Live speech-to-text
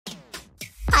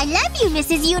I love you,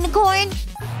 Mrs. Unicorn.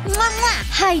 Mwah, mwah.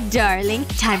 Hi, darling.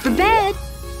 Time for bed.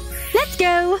 Let's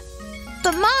go.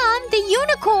 But Mom, the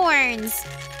unicorns!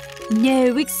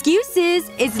 No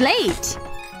excuses. It's late.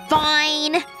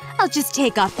 Fine. I'll just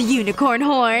take off the unicorn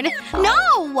horn.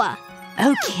 No!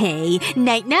 Okay.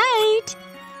 Night-night.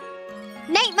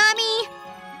 Night, Mommy!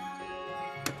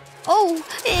 Oh,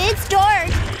 it's dark.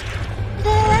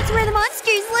 That's where the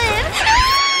monsters live.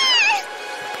 Ah!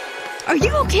 Are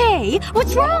you okay?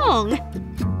 What's wrong?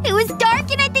 It was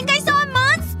dark and I think I saw a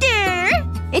monster!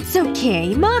 It's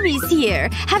okay. Mommy's here.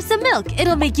 Have some milk.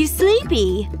 It'll make you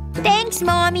sleepy. Thanks,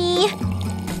 Mommy.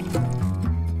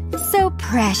 So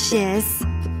precious.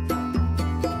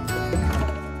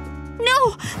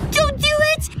 No! Don't do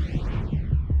it!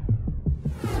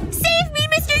 Save me,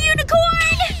 Mr.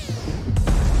 Unicorn!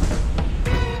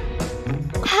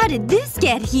 How did this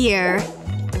get here?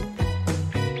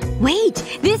 Wait!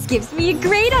 This gives me a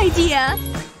great idea!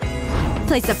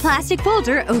 Place a plastic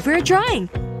folder over a drawing.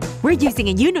 We're using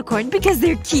a unicorn because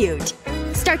they're cute.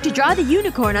 Start to draw the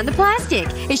unicorn on the plastic.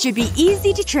 It should be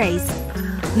easy to trace.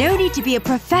 No need to be a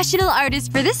professional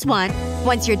artist for this one.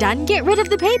 Once you're done, get rid of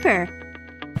the paper.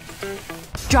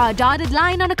 Draw a dotted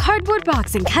line on a cardboard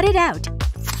box and cut it out.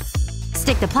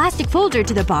 Stick the plastic folder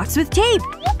to the box with tape.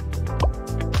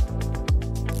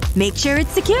 Make sure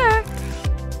it's secure.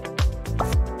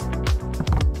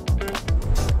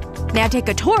 Now take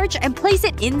a torch and place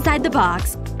it inside the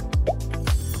box.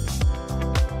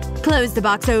 Close the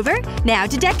box over. Now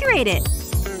to decorate it.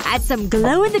 Add some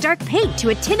glow-in-the-dark paint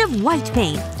to a tin of white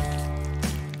paint.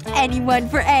 Anyone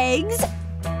for eggs?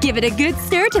 Give it a good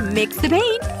stir to mix the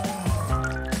paint.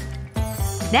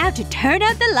 Now to turn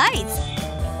out the lights.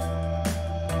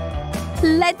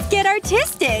 Let's get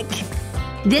artistic!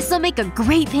 This'll make a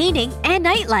great painting and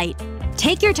nightlight.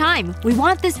 Take your time. We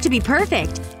want this to be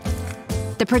perfect.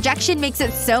 The projection makes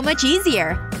it so much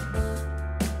easier.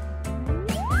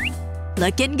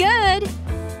 Looking good.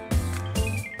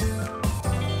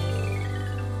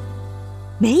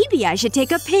 Maybe I should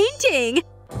take a painting.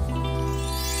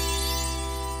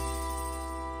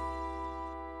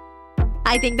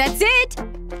 I think that's it.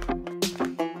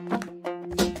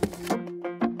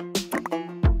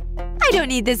 I don't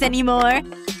need this anymore.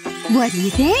 What do you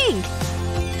think?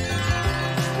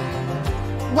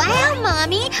 Wow,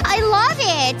 Mommy! I love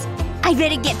it! I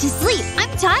better get to sleep.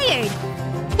 I'm tired.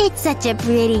 It's such a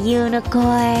pretty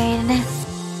unicorn.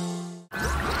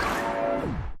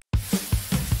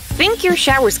 Think your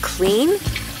shower's clean?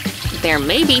 There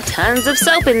may be tons of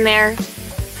soap in there,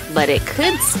 but it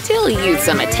could still use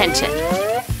some attention.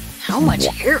 How much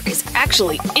hair is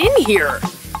actually in here?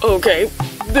 Okay,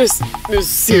 this is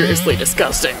seriously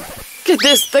disgusting. Get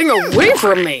this thing away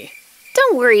from me!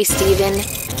 Don't worry, Steven.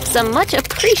 Some much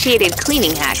appreciated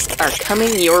cleaning hacks are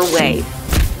coming your way.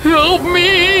 Help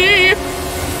me!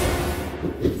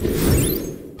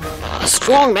 A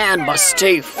strong man must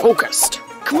stay focused.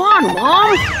 Come on,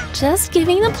 Mom! Just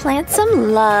giving the plant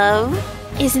some love.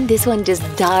 Isn't this one just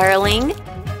darling?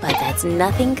 But that's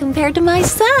nothing compared to my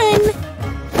son.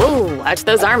 Whoa, watch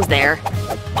those arms there.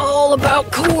 All about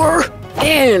core.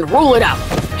 And roll it out.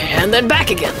 And then back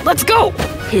again. Let's go!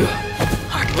 Phew.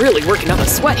 I'm really working up a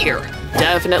sweat here.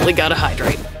 Definitely gotta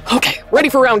hydrate. Okay, ready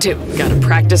for round 2. Gotta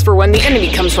practice for when the enemy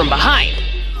comes from behind.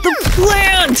 The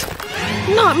plant!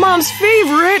 Not Mom's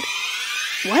favorite!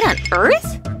 What on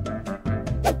earth?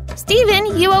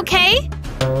 Steven, you okay?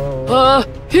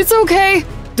 It's okay.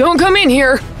 Don't come in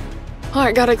here.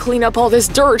 I gotta clean up all this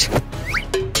dirt.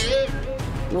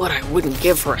 What I wouldn't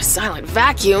give for a silent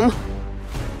vacuum.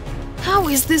 How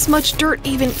is this much dirt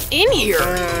even in here?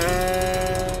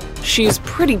 She's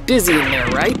pretty busy in there,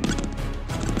 right?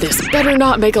 This better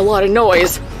not make a lot of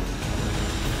noise.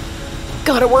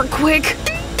 Gotta work quick.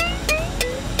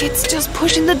 It's just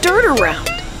pushing the dirt around.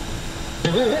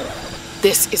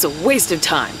 This is a waste of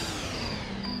time.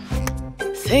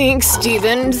 Think,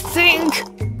 Steven, think.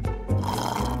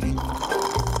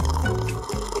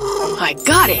 I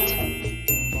got it.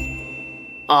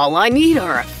 All I need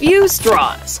are a few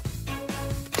straws.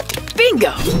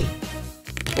 Bingo!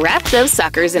 Wrap those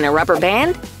suckers in a rubber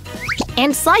band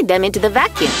and slide them into the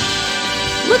vacuum.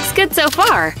 Looks good so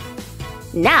far.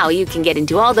 Now you can get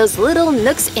into all those little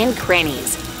nooks and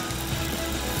crannies.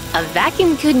 A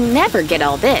vacuum could never get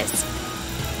all this.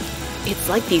 It's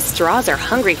like these straws are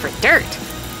hungry for dirt.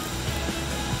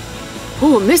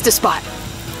 Ooh, missed a spot.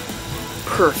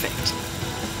 Perfect.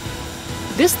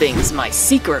 This thing's my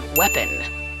secret weapon.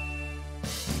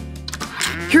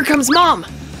 Here comes Mom!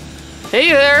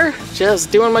 Hey there,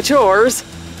 just doing my chores.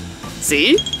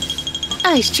 See?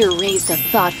 I sure raised a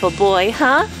thoughtful boy,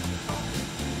 huh?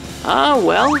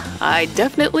 Well, I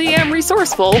definitely am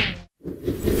resourceful.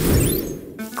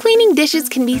 Cleaning dishes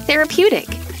can be therapeutic.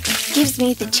 Gives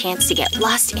me the chance to get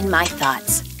lost in my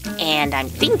thoughts. And I'm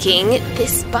thinking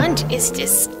this sponge is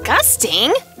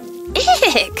disgusting.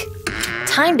 Ick!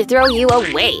 Time to throw you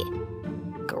away.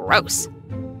 Gross.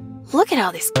 Look at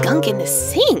all this gunk in the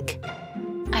sink.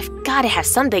 I've gotta have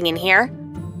something in here.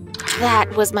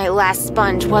 That was my last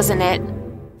sponge, wasn't it?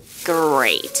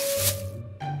 Great.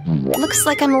 Looks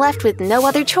like I'm left with no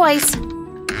other choice.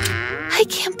 I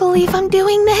can't believe I'm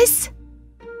doing this.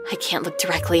 I can't look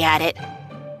directly at it.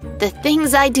 The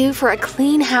things I do for a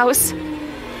clean house.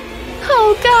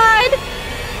 Oh, God!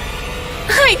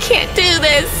 I can't do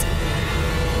this!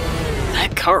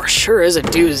 That car sure is a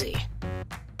doozy.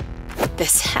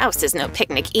 This house is no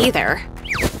picnic either.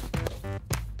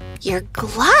 Your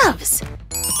gloves!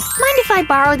 Mind if I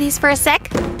borrow these for a sec?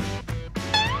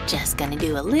 Just gonna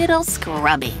do a little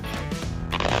scrubbing.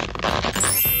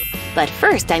 But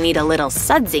first I need a little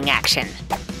sudsing action.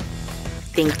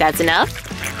 Think that's enough?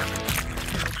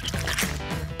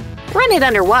 Run it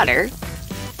under water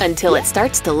until it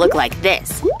starts to look like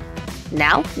this.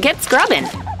 Now get scrubbing.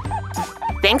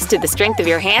 Thanks to the strength of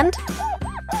your hand,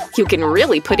 you can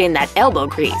really put in that elbow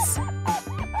grease.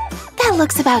 That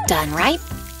looks about done, right?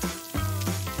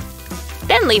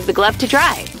 Then leave the glove to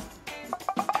dry.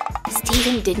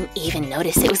 Steven didn't even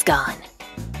notice it was gone.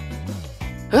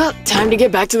 Well, time to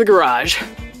get back to the garage.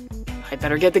 I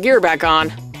better get the gear back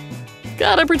on.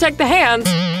 Gotta protect the hands.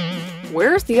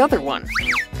 Where's the other one?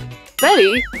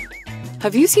 Betty,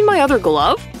 have you seen my other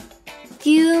glove?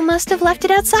 You must have left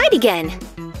it outside again.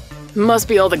 Must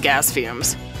be all the gas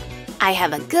fumes. I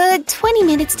have a good 20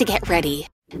 minutes to get ready.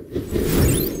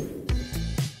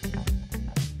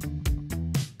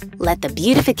 Let the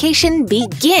beautification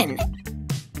begin.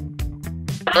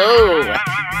 Oh,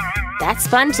 that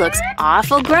sponge looks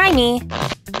awful grimy.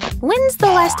 When's the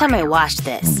last time I washed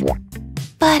this?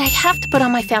 But I have to put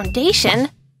on my foundation.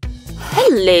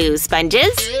 Hello,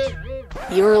 sponges.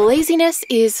 Your laziness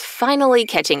is finally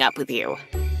catching up with you.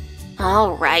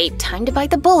 All right, time to bite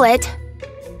the bullet.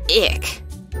 Ick.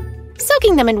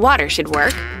 Soaking them in water should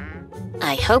work.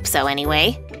 I hope so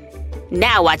anyway.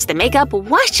 Now watch the makeup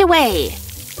wash away.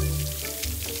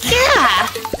 Yeah!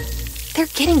 They're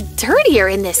getting dirtier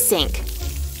in this sink.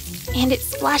 And it's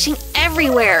splashing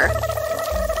everywhere.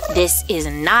 This is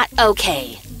not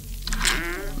okay.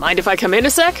 Mind if I come in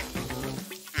a sec?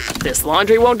 This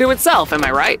laundry won't do itself, am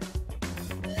I right?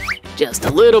 Just a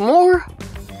little more.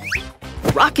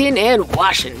 Rockin' and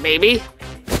washing, baby.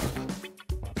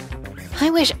 I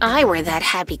wish I were that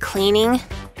happy cleaning.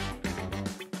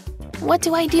 What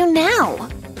do I do now?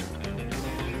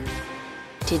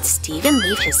 Did Steven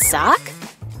leave his sock?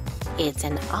 It's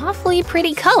an awfully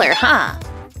pretty color, huh?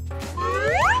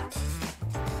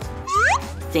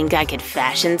 Think I could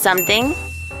fashion something?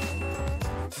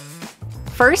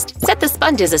 First, set the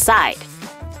sponges aside.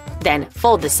 Then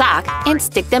fold the sock and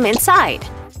stick them inside.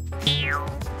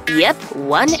 Yep,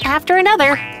 one after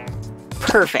another.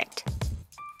 Perfect.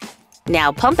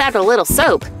 Now pump out a little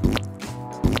soap.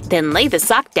 Then lay the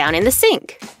sock down in the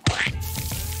sink.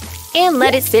 And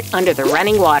let it sit under the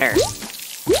running water.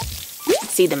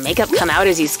 See the makeup come out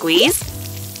as you squeeze?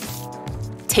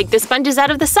 Take the sponges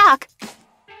out of the sock.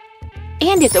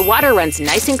 And if the water runs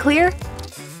nice and clear,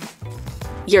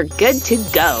 you're good to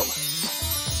go.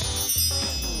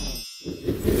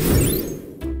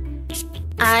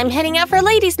 I'm heading out for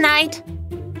ladies' night.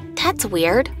 That's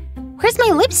weird. Where's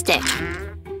my lipstick?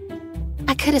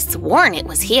 I could have sworn it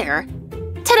was here.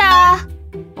 Ta-da!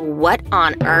 What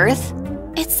on earth?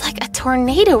 It's like a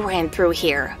tornado ran through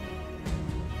here.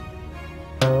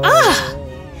 Ah!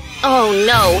 Oh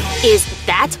no, is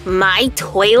that my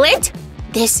toilet?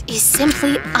 This is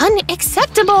simply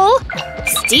unacceptable!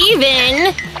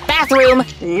 Steven! Bathroom,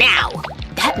 now!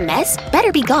 That mess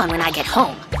better be gone when I get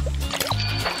home.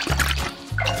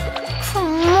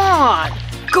 Come on!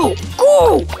 Go,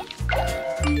 go!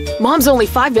 Mom's only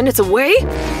 5 minutes away?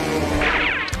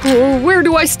 Oh, where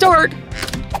do I start?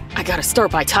 I gotta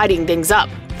start by tidying things up.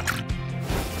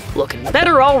 Looking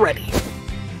better already.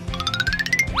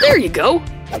 There you go.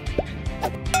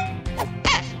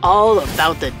 All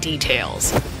about the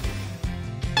details.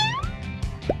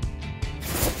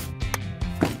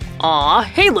 Aw,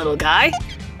 hey little guy.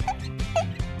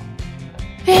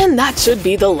 And that should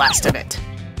be the last of it.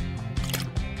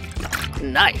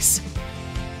 Nice.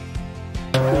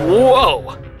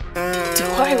 Whoa! Do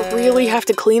I really have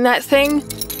to clean that thing?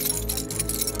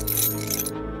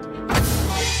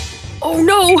 Oh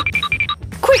no!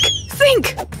 Quick,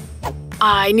 think!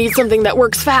 I need something that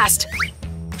works fast.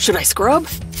 Should I scrub?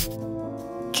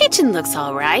 kitchen looks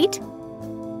all right.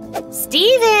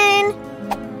 Steven!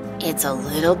 It's a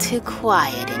little too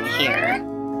quiet in here.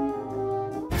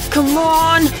 Come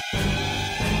on!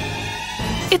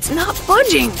 It's not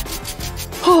budging!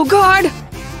 Oh god!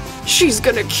 She's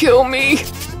gonna kill me!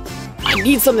 I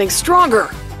need something stronger!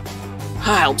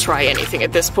 I'll try anything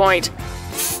at this point.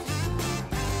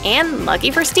 And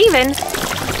lucky for Steven,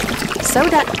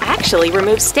 soda actually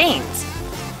removes stains.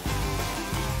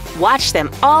 Watch them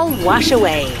all wash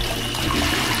away.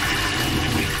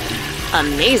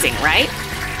 Amazing, right?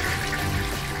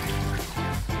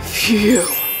 Phew.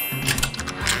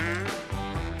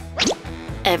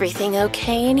 Everything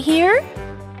okay in here?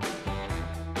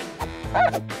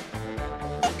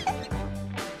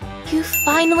 You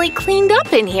finally cleaned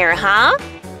up in here, huh?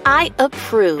 I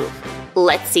approve.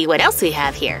 Let's see what else we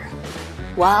have here.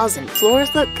 Walls and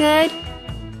floors look good.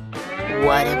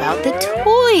 What about the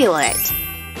toilet?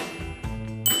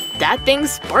 That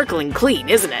thing's sparkling clean,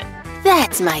 isn't it?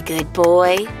 That's my good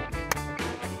boy.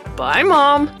 Bye,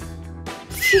 Mom.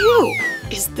 Phew!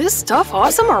 Is this stuff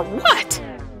awesome or what?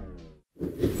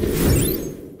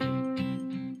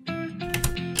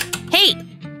 Hey!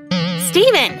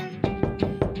 Steven!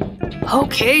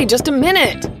 Okay, just a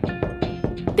minute.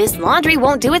 This laundry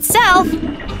won't do itself.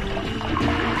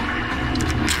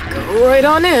 Go right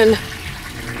on in.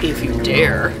 If you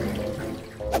dare.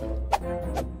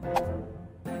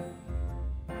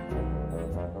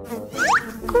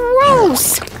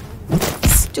 Gross!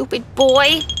 Stupid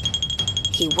boy.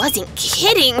 He wasn't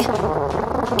kidding.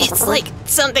 It's like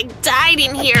something died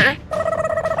in here.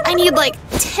 I need like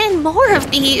 10 more of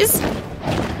these.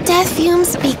 Death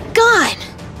fumes be gone.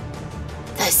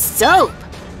 The soap.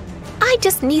 I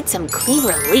just need some clean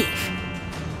relief.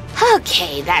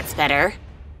 Okay, that's better.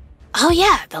 Oh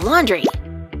yeah, the laundry.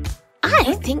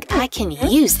 I think I can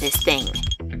use this thing.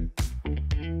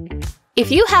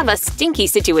 If you have a stinky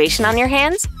situation on your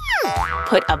hands,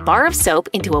 put a bar of soap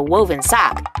into a woven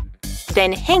sock.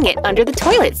 Then hang it under the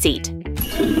toilet seat.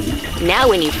 Now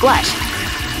when you flush,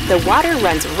 the water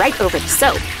runs right over the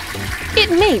soap.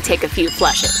 It may take a few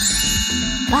flushes,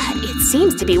 but it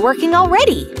seems to be working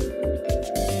already.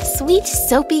 Sweet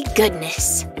soapy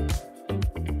goodness.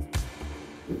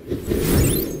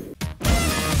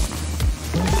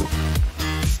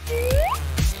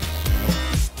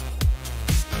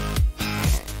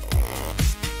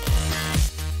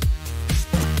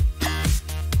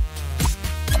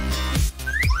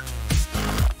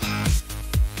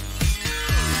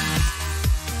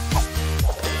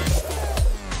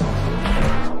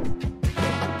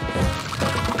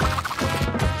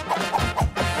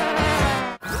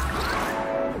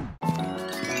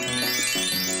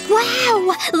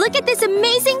 Wow! Look at this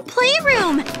amazing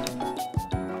playroom!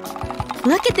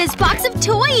 Look at this box of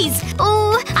toys!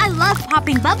 Oh, I love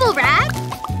popping bubble wrap!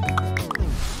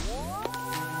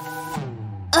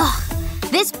 Ugh,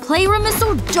 this playroom is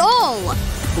so dull!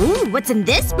 Ooh, what's in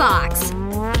this box?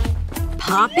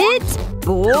 Pop it?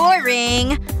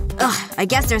 Boring! Ugh, I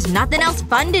guess there's nothing else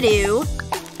fun to do.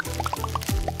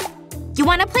 You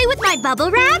wanna play with my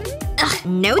bubble wrap? Ugh,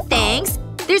 no thanks.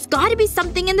 There's gotta be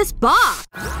something in this box.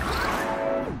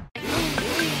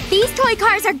 These toy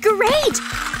cars are great!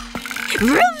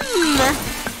 Vroom!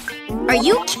 Are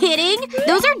you kidding?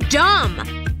 Those are dumb!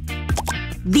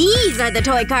 These are the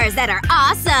toy cars that are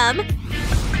awesome!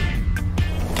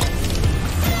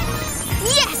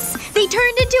 Yes! They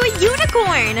turned into a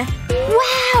unicorn!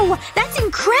 Wow! That's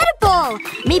incredible!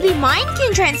 Maybe mine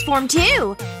can transform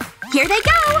too! Here they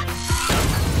go!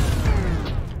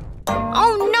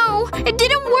 Oh no! It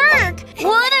didn't work!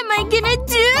 What am I gonna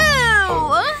do?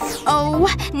 Oh,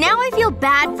 now I feel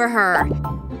bad for her.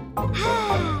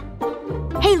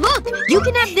 Hey look! You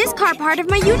can have this car part of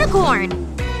my unicorn!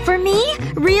 For me?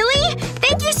 Really?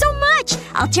 Thank you so much!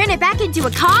 I'll turn it back into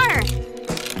a car!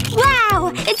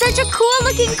 Wow! It's such a cool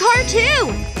looking car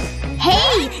too!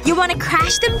 Hey! You wanna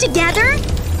crash them together?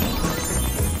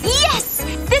 Yes!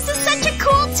 This is such a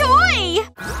cool toy!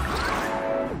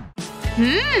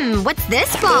 What's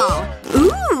this ball?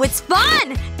 Ooh, it's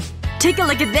fun! Take a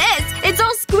look at this! It's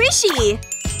all squishy!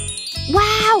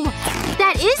 Wow!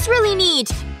 That is really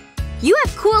neat! You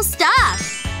have cool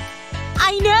stuff!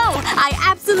 I know! I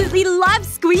absolutely love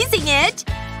squeezing it!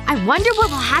 I wonder what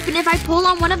will happen if I pull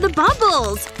on one of the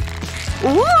bubbles!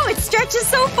 Ooh, it stretches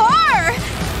so far!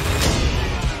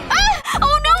 Ah!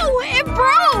 Oh no! It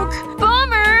broke!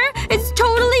 Bummer! It's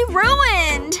totally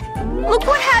ruined! Look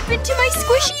what happened to my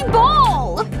squishy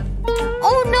ball!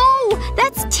 Oh no!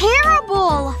 That's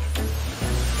terrible!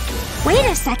 Wait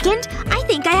a second. I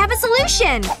think I have a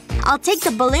solution. I'll take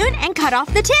the balloon and cut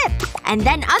off the tip. And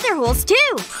then other holes too.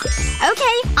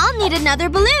 Okay, I'll need another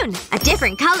balloon. A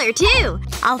different color too.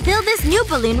 I'll fill this new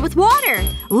balloon with water.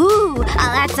 Ooh,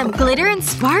 I'll add some glitter and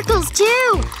sparkles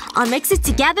too. I'll mix it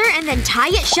together and then tie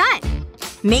it shut.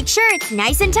 Make sure it's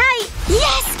nice and tight.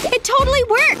 Yes! It totally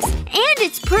works! And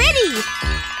it's pretty!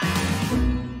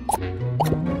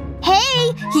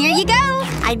 Hey! Here you go!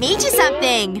 I made you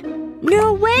something!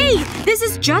 No way! This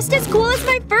is just as cool as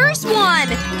my first one!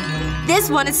 This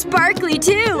one is sparkly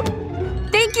too!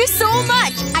 Thank you so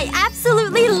much! I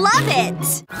absolutely love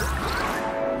it!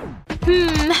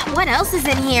 What else is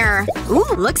in here?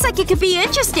 Ooh, looks like it could be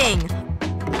interesting.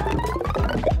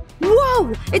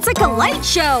 Whoa! It's like a light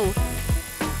show!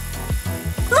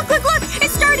 Look, look, look!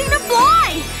 It's starting to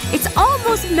fly! It's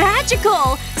almost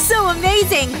magical! So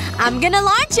amazing! I'm gonna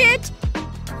launch it!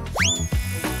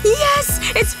 Yes!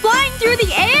 It's flying through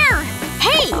the air!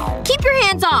 Hey! Keep your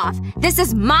hands off! This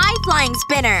is my flying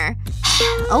spinner!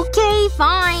 Okay,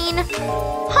 fine.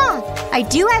 Huh. I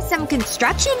do have some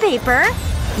construction paper.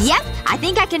 Yep, I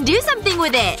think I can do something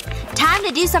with it. Time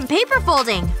to do some paper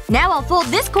folding. Now I'll fold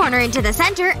this corner into the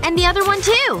center and the other one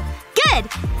too. Good!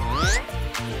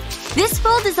 This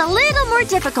fold is a little more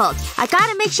difficult. I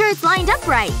gotta make sure it's lined up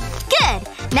right.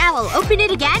 Good! Now I'll open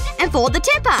it again and fold the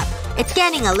tip up. It's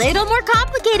getting a little more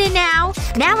complicated now.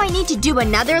 Now I need to do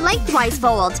another lengthwise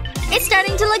fold. It's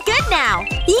starting to look good now.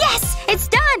 Yes! It's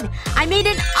done! I made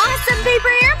an awesome paper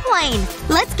airplane!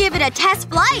 Let's give it a test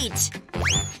flight!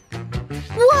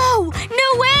 Whoa!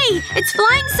 No way! It's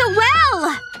flying so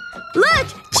well! Look!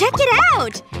 Check it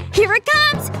out! Here it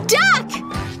comes! Duck!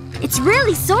 It's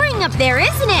really soaring up there,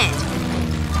 isn't it?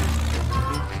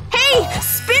 Hey!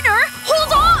 Spinner!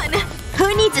 Hold on!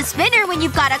 Who needs a spinner when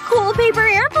you've got a cool paper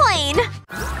airplane?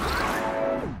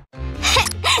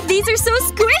 These are so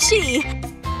squishy!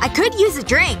 I could use a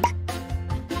drink.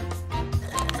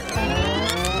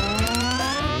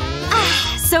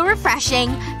 Ah, so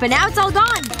refreshing. But now it's all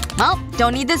gone. Well,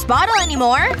 don't need this bottle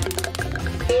anymore.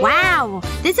 Wow.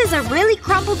 This is a really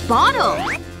crumpled bottle.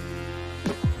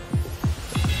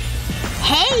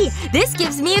 Hey! This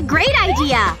gives me a great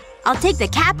idea! I'll take the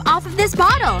cap off of this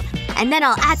bottle. And then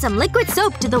I'll add some liquid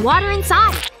soap to the water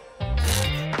inside.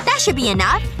 That should be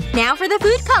enough. Now for the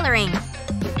food coloring.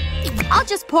 I'll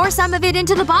just pour some of it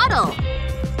into the bottle.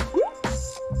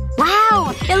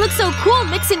 Wow! It looks so cool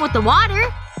mixing with the water.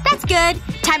 That's good.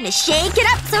 Time to shake it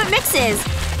up so it mixes.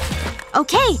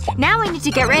 Okay, now I need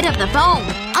to get rid of the foam.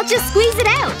 I'll just squeeze it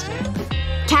out.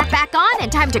 Cap back on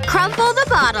and time to crumple the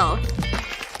bottle.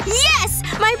 Yes!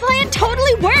 My plan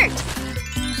totally worked!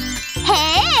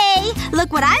 Hey!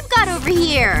 Look what I've got over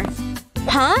here!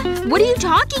 Huh? What are you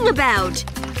talking about?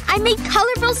 I made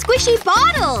colorful squishy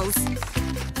bottles!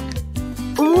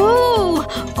 Ooh!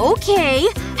 Okay.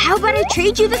 How about I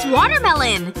trade you this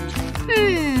watermelon?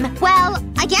 Well,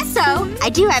 I guess so. I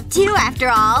do have two after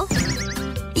all.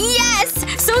 Yes!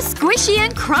 So squishy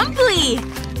and crumbly!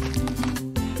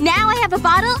 Now I have a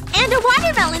bottle and a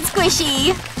watermelon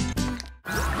squishy!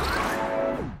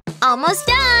 Almost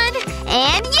done!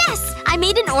 And yes! I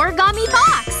made an origami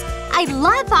box! I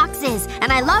love boxes!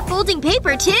 And I love folding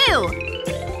paper, too!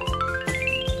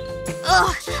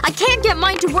 Ugh! I can't get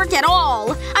mine to work at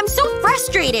all! I'm so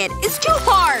frustrated! It's too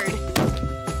hard!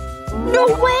 No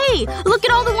way! Look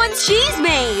at all the ones she's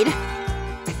made!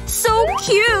 So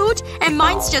cute! And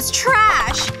mine's just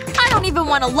trash! I don't even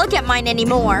want to look at mine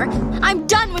anymore. I'm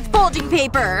done with folding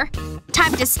paper!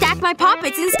 Time to stack my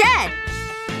poppets instead!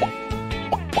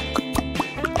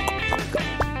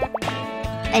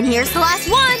 And here's the last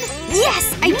one!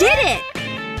 Yes! I did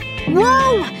it!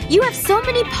 Whoa! You have so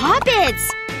many poppets!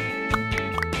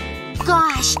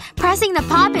 Gosh, pressing the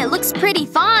poppet looks pretty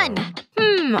fun.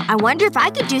 I wonder if I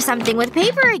could do something with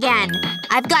paper again.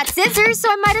 I've got scissors, so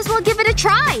I might as well give it a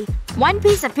try. One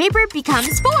piece of paper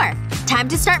becomes 4. Time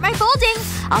to start my folding.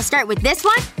 I'll start with this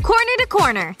one, corner to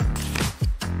corner.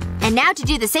 And now to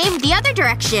do the same the other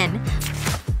direction.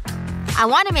 I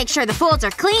want to make sure the folds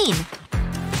are clean.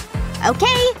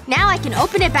 Okay, now I can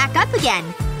open it back up again.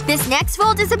 This next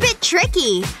fold is a bit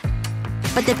tricky.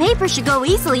 But the paper should go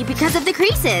easily because of the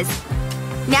creases.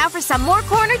 Now for some more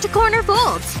corner-to-corner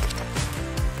folds.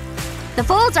 The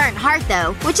folds aren't hard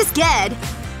though, which is good.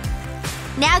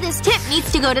 Now this tip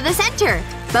needs to go to the center.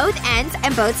 Both ends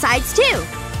and both sides too.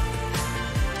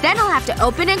 Then I'll have to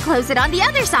open and close it on the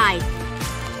other side.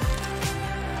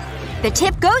 The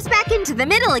tip goes back into the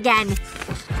middle again.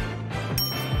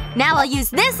 Now I'll use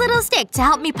this little stick to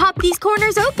help me pop these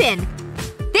corners open.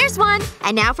 There's one.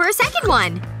 And now for a second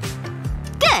one.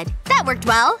 Good. That worked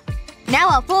well. Now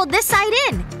I'll fold this side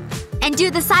in. And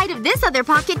do the side of this other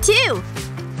pocket too.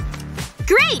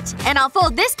 Great! And I'll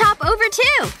fold this top over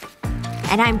too.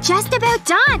 And I'm just about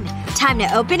done. Time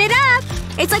to open it up.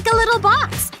 It's like a little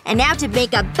box. And now to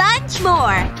make a bunch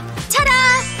more.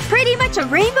 Ta-da! Pretty much a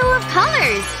rainbow of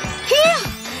colors.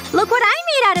 Phew! Look what I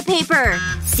made out of paper.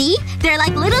 See? They're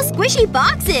like little squishy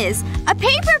boxes. A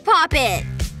paper poppet.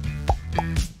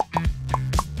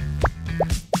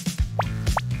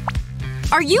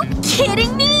 Are you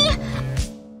kidding me?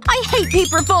 I hate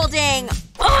paper folding!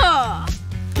 Ugh!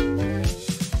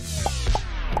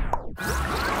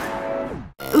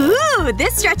 Ooh,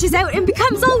 this stretches out and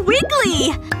becomes all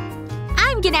wiggly!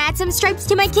 I'm gonna add some stripes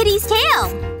to my kitty's tail.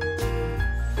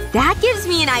 That gives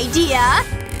me an idea.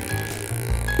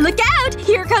 Look out!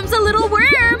 Here comes a little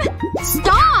worm!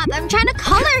 Stop! I'm trying to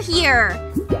color here!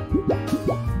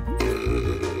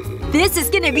 This is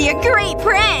gonna be a great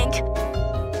prank!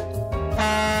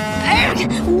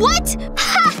 What?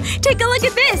 Ha! Take a look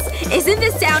at this! Isn't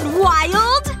this sound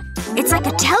wild? It's like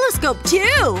a telescope,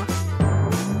 too!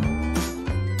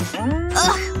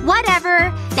 Ugh,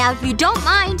 whatever. Now if you don't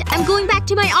mind, I'm going back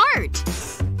to my art.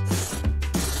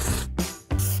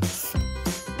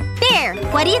 There!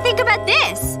 What do you think about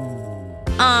this?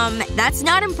 That's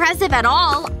not impressive at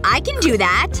all. I can do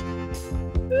that.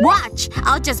 Watch!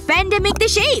 I'll just bend and make the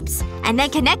shapes. And then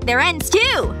connect their ends,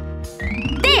 too.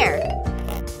 There!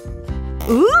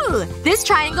 Ooh! This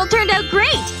triangle turned out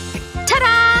great!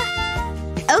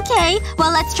 Ta-da! Okay,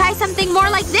 well let's try something more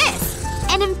like this.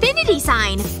 An infinity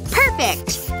sign.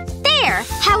 Perfect. There!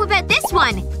 How about this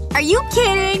one? Are you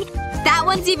kidding? That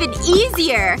one's even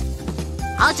easier.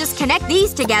 I'll just connect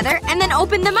these together and then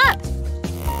open them up.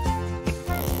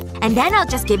 And then I'll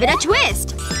just give it a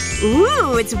twist.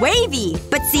 Ooh, it's wavy.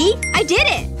 But see? I did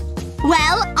it.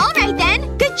 Well, alright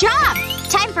then. Good job.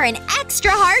 Time for an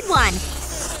extra hard one.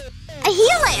 A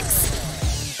helix!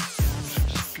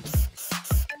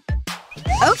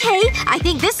 Okay, I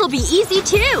think this'll be easy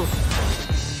too.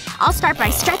 I'll start by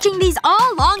stretching these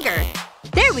all longer.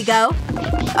 There we go.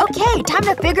 Okay, time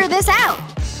to figure this out.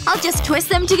 I'll just twist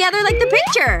them together like the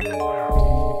picture.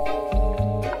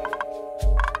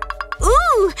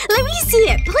 Ooh! Let me see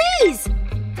it, please!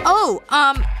 Oh,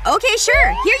 okay,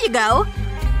 sure. Here you go.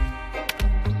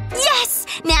 Yes!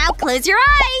 Now close your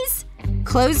eyes!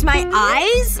 Close my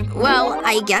eyes? Well,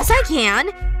 I guess I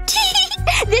can.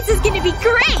 This is gonna be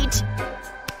great!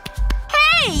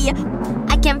 Hey!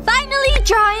 I can finally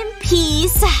draw in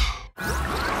peace.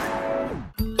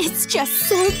 It's just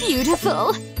so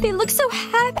beautiful. They look so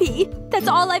happy. That's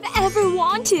all I've ever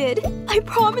wanted. I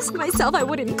promised myself I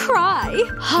wouldn't cry.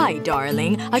 Hi,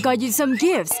 darling. I got you some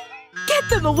gifts. Get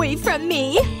them away from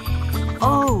me!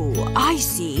 Oh, I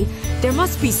see. There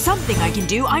must be something I can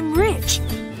do. I'm rich.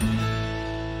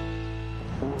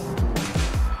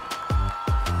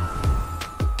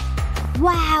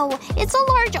 Wow, it's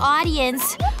a large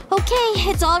audience. Okay,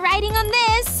 it's all riding on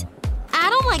this. I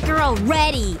don't like her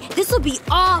already. This'll be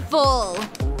awful.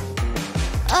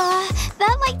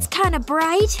 That light's kinda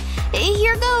bright.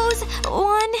 Here goes.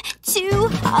 1, 2,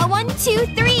 1, 2,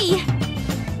 3.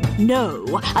 No.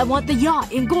 I want the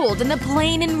yacht in gold and the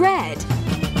plane in red.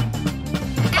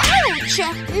 Ouch!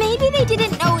 Maybe they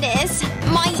didn't notice.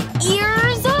 My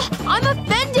ears? I'm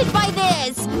offended by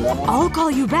this. I'll call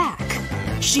you back.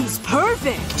 She's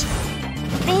perfect.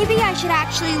 Maybe I should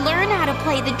actually learn how to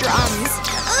play the drums.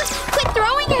 Quit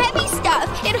throwing heavy stuff.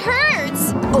 It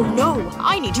hurts. Oh no.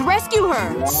 I need to rescue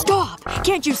her. Stop.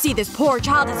 Can't you see this poor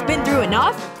child has been through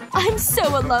enough? I'm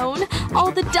so alone.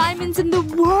 All the diamonds in the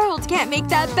world can't make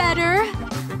that better.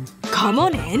 Come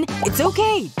on in. It's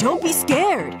okay. Don't be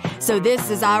scared. So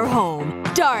this is our home.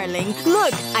 Darling,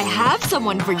 look. I have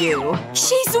someone for you.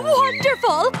 She's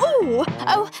wonderful! Ooh.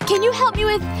 Oh, can you help me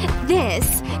with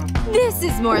this? This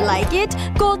is more like it.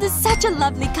 Gold is such a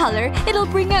lovely color. It'll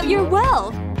bring out your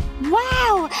wealth.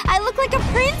 Wow! I look like a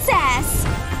princess!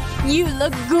 You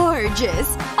look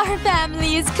gorgeous. Our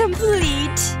family is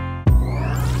complete.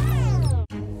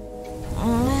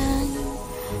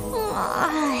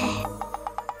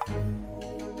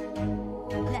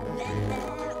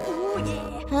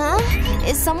 Huh?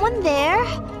 Is someone there?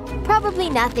 Probably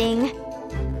nothing.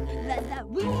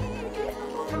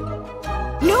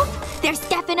 Nope! There's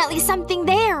definitely something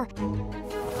there.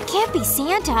 Can't be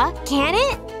Santa, can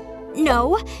it?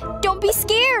 No. Don't be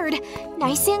scared.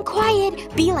 Nice and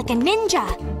quiet. Be like a ninja.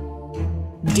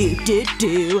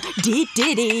 Do-do-do.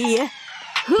 Dee-dee-dee.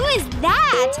 Who is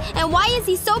that? And why is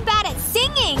he so bad at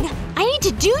singing? I need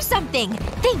to do something.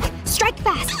 Think. Strike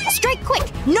fast. Strike quick.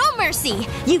 No mercy.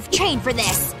 You've trained for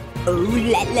this. Oh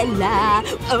la la la.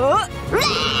 Oh.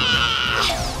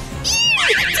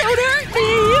 Don't hurt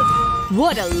me!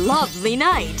 What a lovely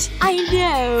night. I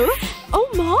know. Oh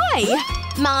my.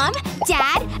 Mom?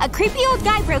 Dad? A creepy old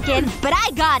guy broke in, but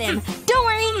I got him. Don't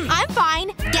worry, I'm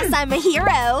fine. Guess I'm a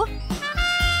hero.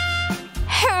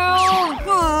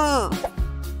 Help!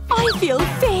 I feel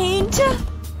faint.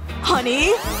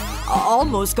 Honey?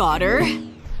 Almost got her.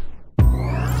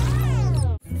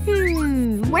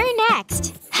 Where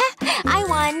next? Ha! I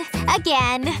won.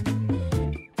 Again.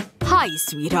 Hi,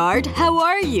 sweetheart. How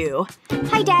are you?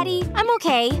 Hi, Daddy. I'm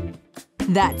okay.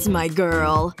 That's my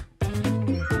girl.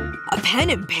 A pen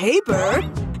and paper?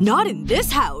 Not in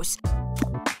this house.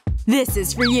 This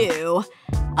is for you.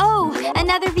 Oh,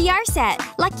 another VR set.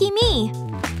 Lucky me.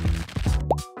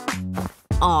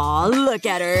 Aw, look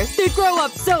at her. They grow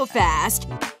up so fast.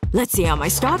 Let's see how my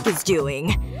stock is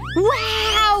doing.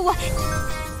 Wow!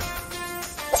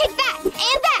 Take that! And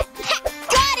that! Ha!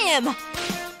 Got him!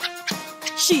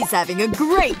 She's having a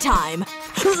great time.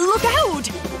 Look out!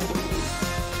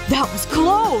 That was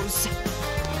close.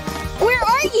 Where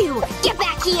are you? Get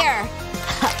back here!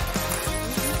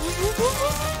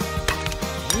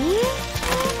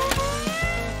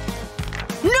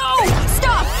 No!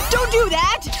 Stop! Don't do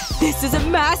that! This is a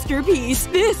masterpiece.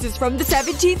 This is from the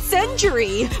 17th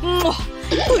century.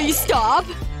 Please stop.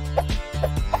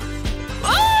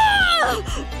 Ah!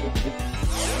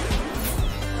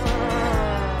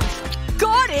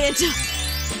 Got it!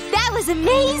 That was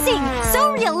amazing!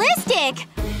 So realistic!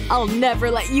 I'll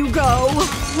never let you go.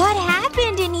 What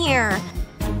happened in here?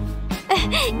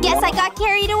 Guess I got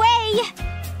carried away.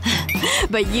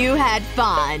 But you had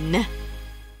fun.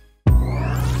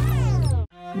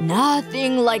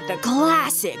 Nothing like the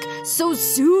classic. So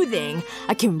soothing.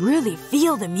 I can really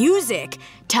feel the music.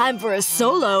 Time for a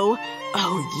solo.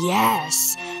 Oh,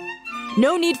 yes.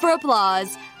 No need for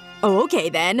applause. Oh, okay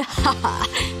then. Haha.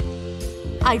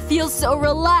 I feel so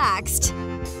relaxed.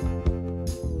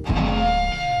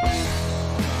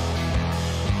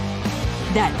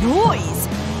 That noise!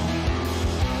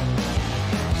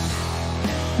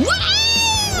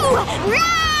 Woo!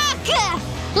 Rock!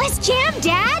 Let's jam,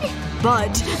 Dad!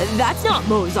 But that's not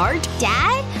Mozart.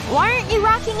 Dad? Why aren't you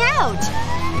rocking out?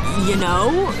 You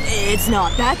know, it's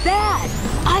not that bad.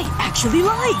 I actually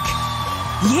like.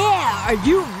 Yeah, are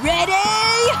you ready?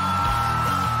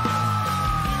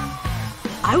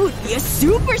 I would be a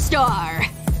superstar.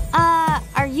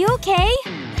 Are you okay?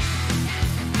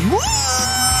 Woo!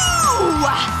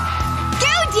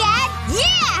 Go, Dad!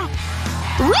 Yeah!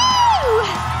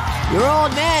 Woo! Your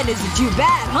old man isn't too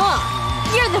bad, huh?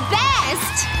 You're the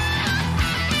best!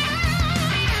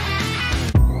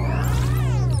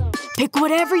 Pick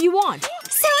whatever you want.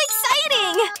 So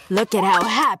exciting! Look at how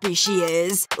happy she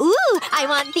is. Ooh, I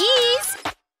want these!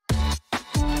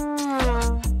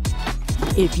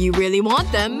 If you really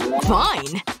want them,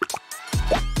 fine.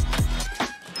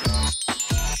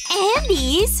 And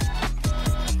these!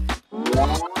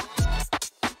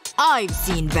 I've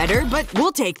seen better, but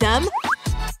we'll take them.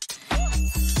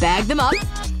 Bag them up.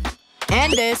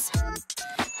 And this.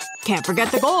 Can't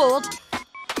forget the gold.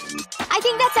 I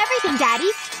think that's everything,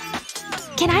 Daddy.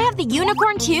 Can I have the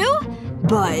unicorn too?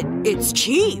 But it's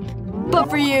cheap. But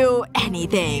for you,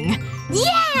 anything.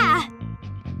 Yeah!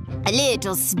 A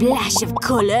little splash of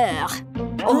color.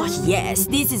 Oh yes,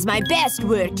 this is my best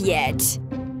work yet.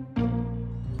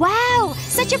 Wow!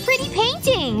 Such a pretty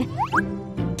painting!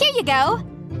 Here you go.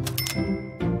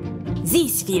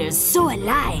 This feels so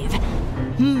alive.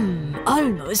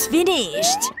 Almost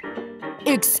finished.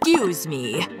 Excuse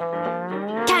me.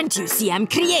 Can't you see I'm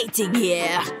creating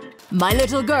here? My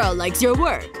little girl likes your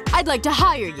work. I'd like to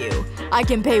hire you. I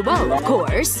can pay well, of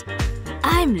course.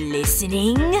 I'm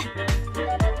listening.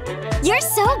 You're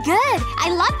so good! I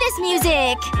love this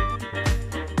music!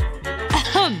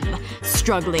 Ahem.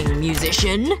 Struggling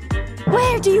musician.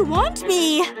 Where do you want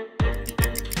me?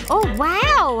 Oh,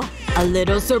 wow! A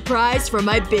little surprise for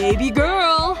my baby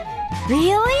girl.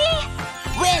 Really?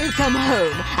 Welcome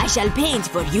home. I shall paint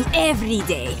for you every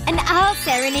day. And I'll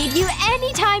serenade you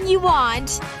anytime you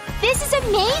want. This is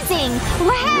amazing!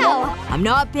 Wow! I'm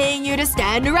not paying you to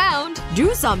stand around.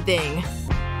 Do something.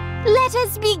 Let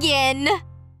us begin.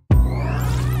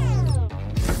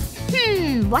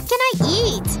 What can I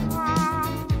eat?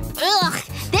 Ugh,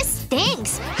 this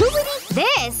stinks. Who would eat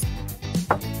this?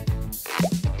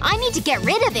 I need to get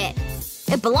rid of it.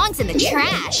 It belongs in the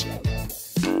trash.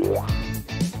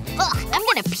 Ugh, I'm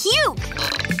gonna puke.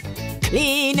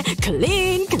 Clean,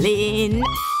 clean, clean.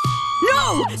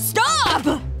 No!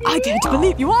 Stop! I can't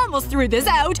believe you almost threw this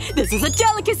out. This is a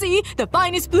delicacy. The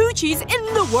finest blue cheese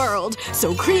in the world.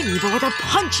 So creamy but with a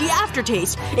punchy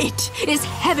aftertaste. It is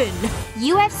heaven.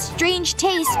 You have strange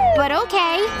taste, but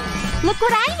okay. Look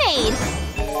what I made!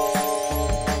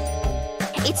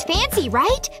 It's fancy,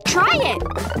 right? Try it!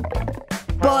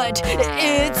 But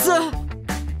it's…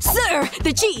 Sir,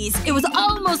 the cheese! It was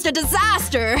almost a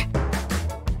disaster!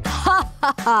 Ha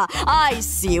ha ha! I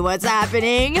see what's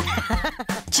happening.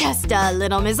 Just a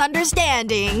little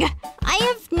misunderstanding. I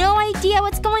have no idea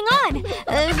what's going on.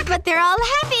 But they're all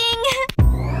having…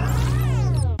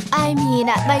 I mean,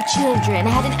 my children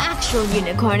had an actual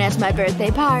unicorn at my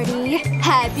birthday party.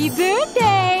 Happy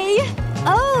birthday!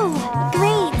 Oh,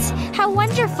 great. How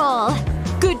wonderful.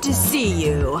 Good to see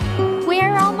you.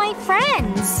 Where are all my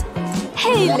friends?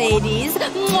 Hey, ladies.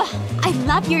 Mwah. I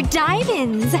love your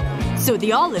diamonds. So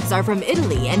the olives are from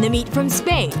Italy and the meat from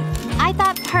Spain. I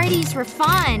thought parties were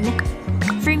fun.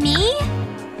 For me?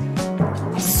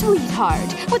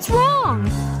 Sweetheart, what's wrong?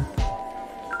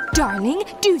 Darling,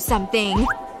 do something.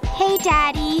 Hey,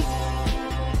 Daddy.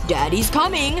 Daddy's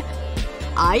coming.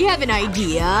 I have an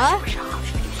idea.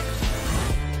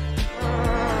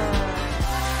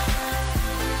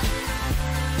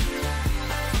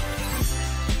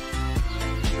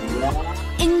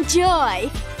 Enjoy.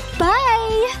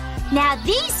 Bye. Now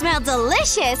these smell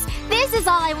delicious. This is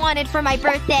all I wanted for my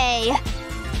birthday.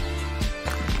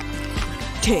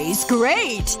 Tastes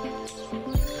great.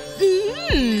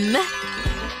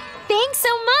 Thanks so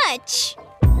much.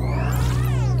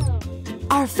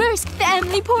 Our first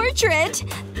family portrait!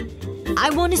 I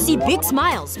want to see big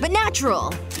smiles, but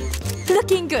natural.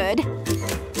 Looking good.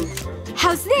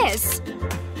 How's this?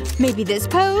 Maybe this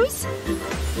pose?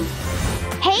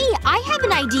 Hey, I have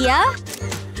an idea.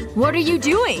 What are you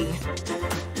doing?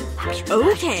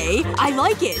 Okay, I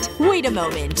like it. Wait a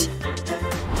moment.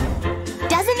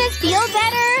 Doesn't it feel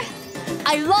better?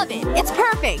 I love it. It's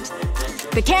perfect.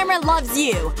 The camera loves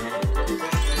you.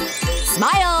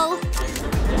 Smile!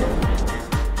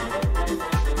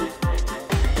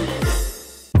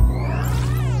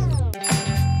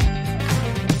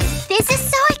 This is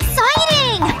so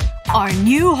exciting! Our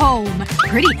new home.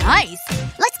 Pretty nice.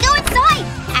 Let's go inside!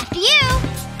 After you!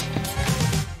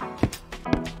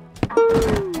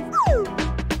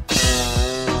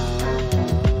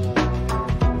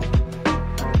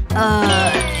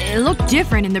 It looked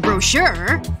different in the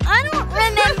brochure. I don't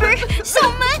remember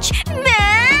so much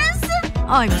mess!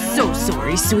 I'm so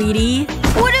sorry, sweetie.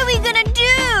 What are we gonna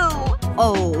do?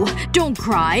 Oh, don't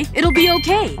cry. It'll be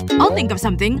okay. I'll think of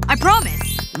something. I promise.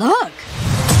 Look.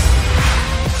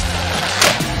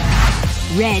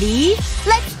 Ready?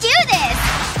 Let's do this!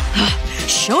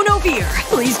 Show no fear.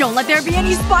 Please don't let there be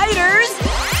any spiders.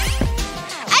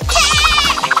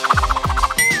 Attack!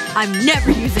 I'm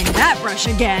never using that brush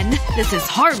again. This is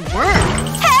hard work.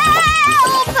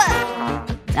 Help!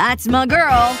 That's my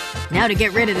girl. Now to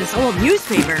get rid of this old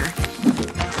newspaper.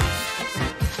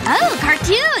 Oh,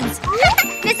 cartoons!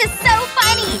 This is so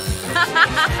funny!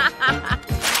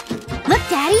 Look,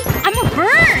 Daddy! I'm a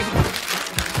bird!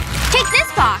 Take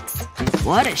this box!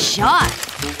 What a shot.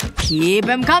 Keep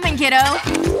him coming, kiddo.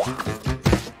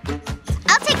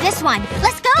 I'll take this one.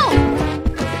 Let's go!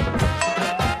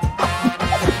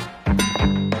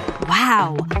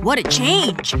 Wow. What a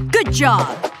change. Good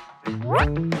job.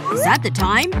 Is that the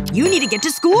time? You need to get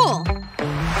to school.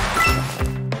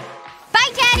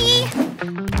 Bye, Daddy!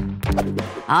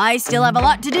 I still have a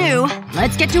lot to do.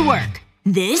 Let's get to work.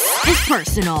 This is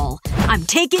personal. I'm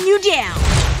taking you down.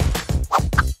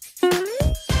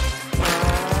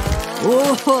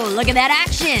 Oh, look at that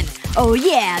action. Oh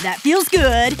yeah, that feels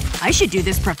good. I should do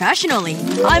this professionally.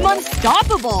 I'm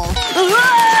unstoppable.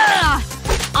 Ah!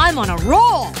 I'm on a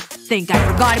roll. Think I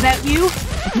forgot about you?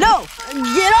 No!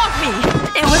 Get off me!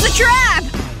 It was a trap!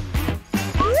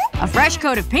 A fresh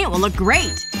coat of paint will look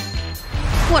great.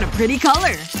 What a pretty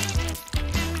color.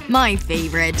 My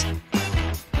favorite.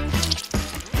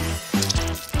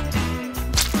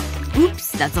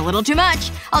 Oops, that's a little too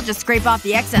much. I'll just scrape off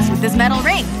the excess with this metal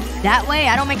ring. That way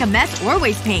I don't make a mess or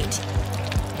waste paint.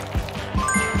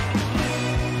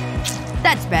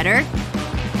 That's better.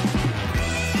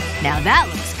 Now that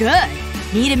looks good.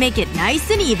 Need to make it nice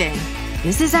and even.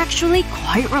 This is actually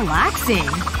quite relaxing.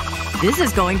 This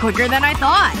is going quicker than I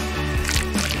thought.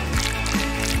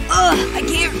 Ugh, I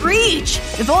can't reach!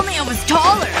 If only I was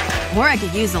taller. Or I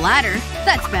could use a ladder.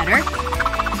 That's better.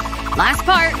 Last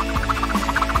part.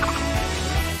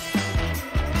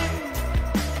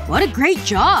 What a great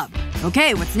job.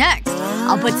 Okay, what's next?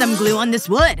 I'll put some glue on this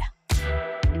wood.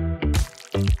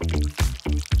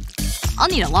 I'll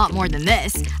need a lot more than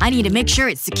this. I need to make sure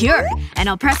it's secure. And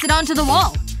I'll press it onto the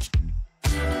wall.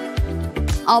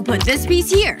 I'll put this piece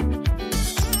here.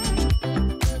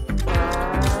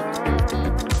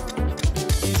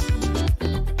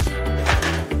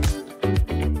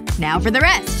 Now for the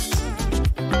rest.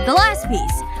 The last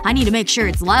piece. I need to make sure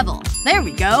it's level. There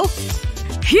we go.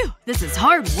 Phew, this is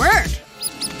hard work.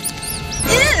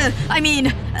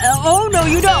 Oh no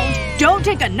you don't! Don't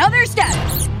take another step!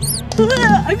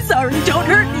 I'm sorry, don't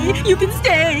hurt me. You can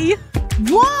stay.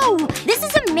 Whoa! This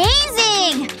is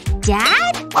amazing!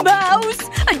 Dad? Mouse!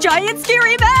 A giant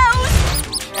scary mouse!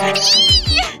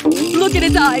 Look at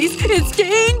its eyes. It's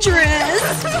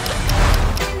dangerous!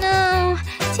 No.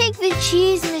 Take the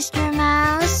cheese, Mr.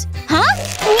 Mouse. Huh?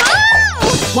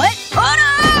 Whoa! What? Oh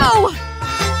no!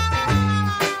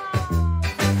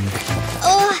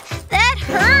 Ugh, that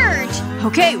hurt.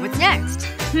 Okay, what's next?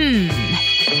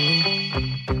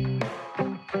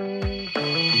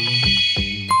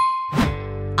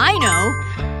 I know.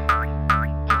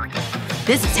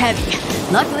 This is heavy.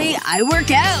 Luckily, I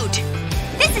work out.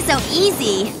 This is so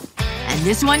easy. And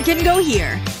this one can go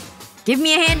here. Give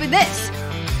me a hand with this.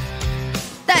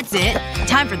 That's it.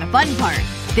 Time for the fun part.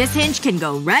 This hinge can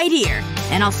go right here.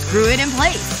 And I'll screw it in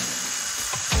place.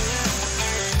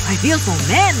 I feel so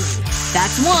manly.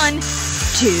 That's 1,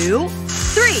 2,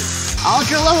 3. I'll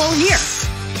drill a hole here.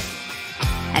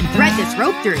 And thread this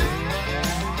rope through.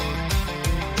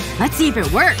 Let's see if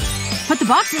it works. Put the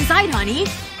box inside, honey.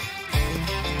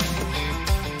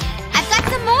 I've got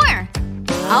some more.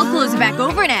 I'll close it back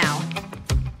over now.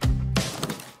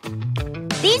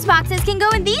 These boxes can go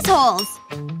in these holes.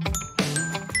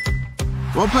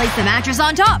 We'll place the mattress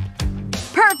on top.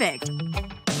 Perfect.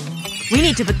 We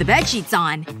need to put the bedsheets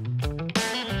on.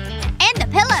 And the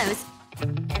pillows.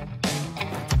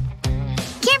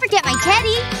 Can't forget my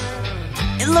teddy.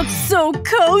 It looks so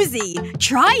cozy.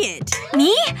 Try it.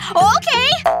 Me?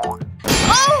 Okay.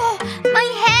 Oh! My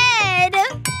head!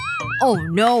 Oh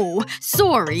no.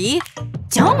 Sorry.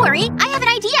 Don't worry. I have an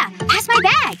idea. Pass my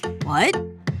bag. What?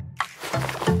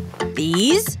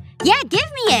 These? Yeah,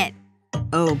 give me it.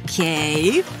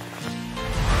 Okay.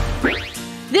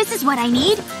 This is what I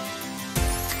need.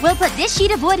 We'll put this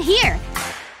sheet of wood here.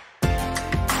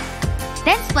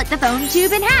 Then split the foam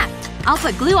tube in half. I'll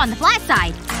put glue on the flat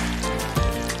side.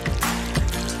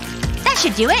 That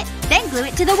should do it. Then glue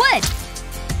it to the wood.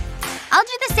 I'll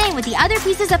do the same with the other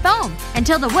pieces of foam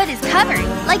until the wood is covered,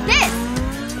 like this.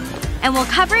 And we'll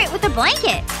cover it with a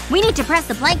blanket. We need to press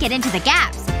the blanket into the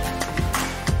gaps.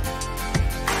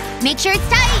 Make sure it's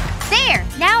tight. There!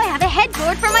 Now I have a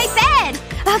headboard for my bed!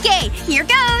 Okay, here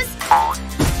goes!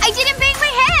 I didn't bang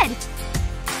my head!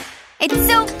 It's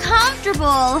so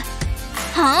comfortable!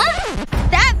 Huh?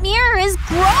 That mirror is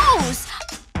gross!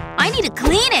 I need to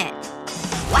clean it.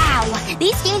 Wow,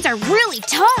 these stains are really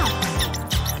tough.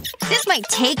 This might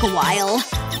take a while.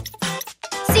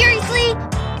 Seriously?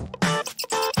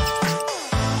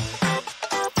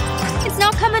 It's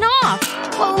not coming off.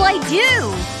 What will I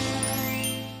do?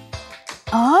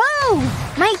 Oh!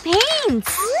 My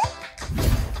paints!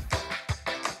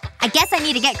 I guess I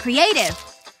need to get creative.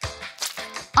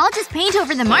 I'll just paint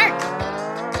over the mark.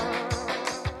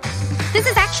 This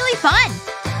is actually fun!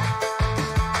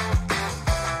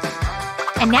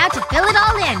 And now to fill it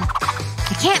all in.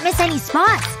 I can't miss any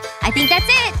spots. I think that's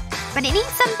it. But it needs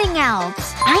something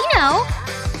else. I know!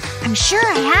 I'm sure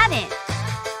I have it.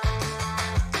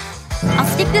 I'll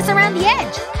stick this around the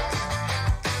edge.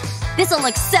 This'll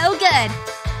look so good.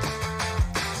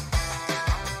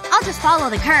 I'll just follow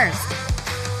the curves.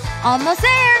 Almost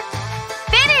there.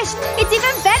 Finished! It's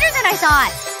even better than I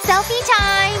thought! Selfie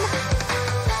time!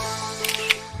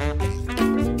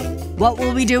 What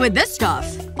will we do with this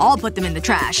stuff? I'll put them in the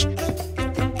trash.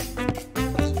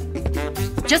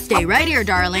 Just stay right here,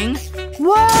 darling.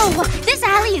 Whoa! This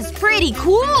alley is pretty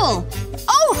cool!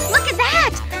 Oh! Look at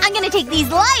that! I'm gonna take these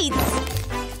lights!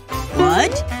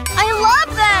 What? I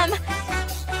love them!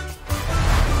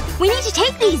 We need to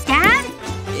take these, Dad!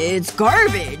 It's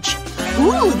garbage.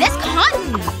 Ooh, this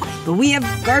cotton! But we have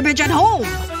garbage at home.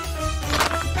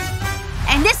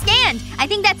 And this stand! I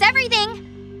think that's everything!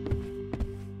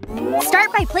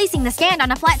 Start by placing the stand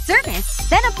on a flat surface.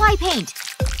 Then apply paint.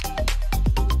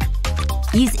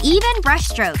 Use even brush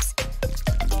strokes.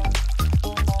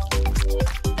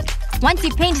 Once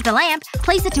you've painted the lamp,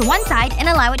 place it to one side and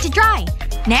allow it to dry.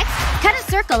 Next, cut a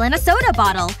circle in a soda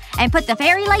bottle and put the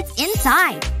fairy lights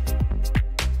inside.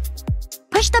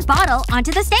 Push the bottle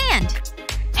onto the stand.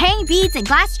 Hang beads and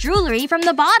glass jewelry from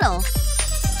the bottle.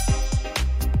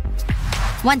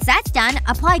 Once that's done,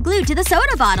 apply glue to the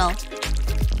soda bottle.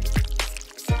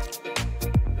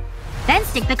 Then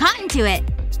stick the cotton to it.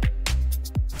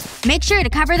 Make sure to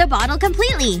cover the bottle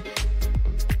completely.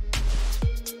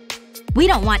 We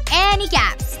don't want any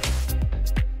gaps.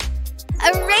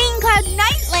 A rain cloud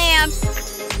night lamp!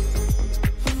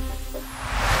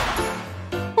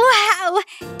 Wow!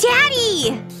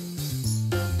 Daddy!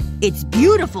 It's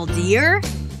beautiful, dear.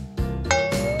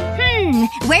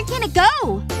 Where can it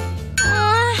go?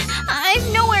 I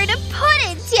I've nowhere to put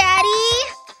it, Daddy!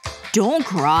 Don't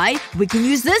cry. We can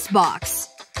use this box.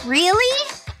 Really?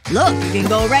 Look, you can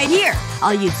go right here.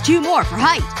 I'll use 2 more for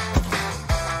height.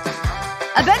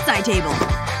 A bedside table.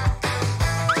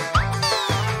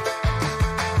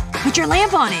 Put your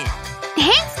lamp on it.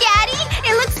 Thanks, Daddy!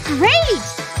 It looks great!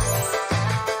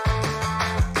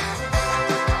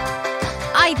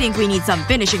 I think we need some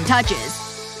finishing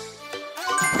touches.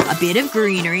 A bit of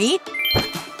greenery.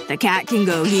 The cat can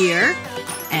go here.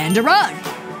 And a rug.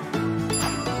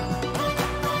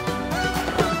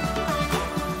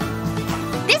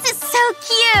 This is so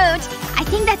cute! I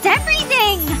think that's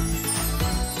everything!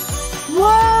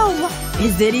 Whoa!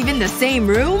 Is it even the same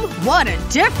room? What a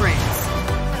difference!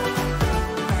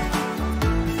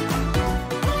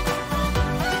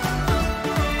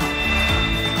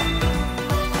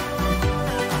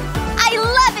 I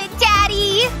love it,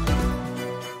 Daddy!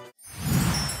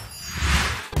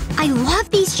 I love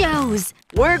these shows!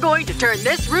 We're going to turn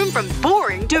this room from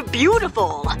boring to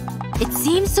beautiful. It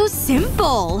seems so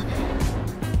simple.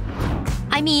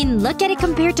 I mean, look at it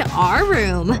compared to our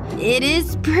room. It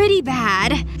is pretty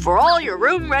bad. For all your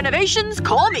room renovations,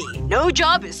 call me. No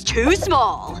job is too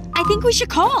small. I think we should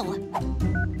call.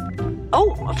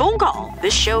 Oh, a phone call.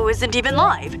 This show isn't even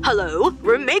live. Hello?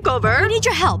 Room makeover? We need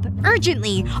your help.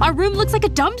 Urgently. Our room looks like a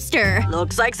dumpster.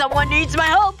 Looks like someone needs my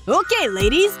help. Okay,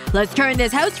 ladies. Let's turn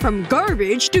this house from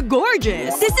garbage to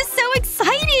gorgeous. This is so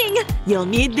exciting! You'll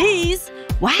need these.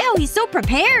 Wow, he's so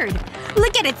prepared.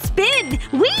 Look at it spin!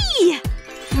 Whee!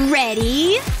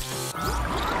 Ready?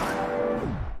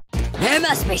 There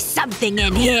must be something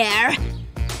in here.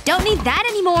 Don't need that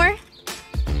anymore.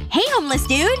 Hey, homeless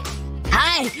dude.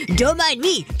 Hi. Don't mind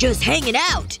me. Just hanging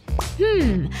out.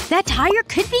 That tire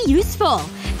could be useful.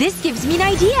 This gives me an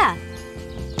idea.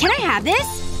 Can I have this?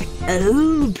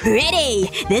 Oh, pretty.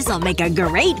 This'll make a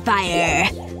great fire.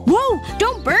 Whoa!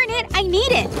 Don't burn it! I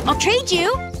need it! I'll trade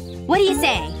you! What do you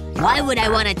say? Why would I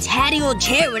want a tatty old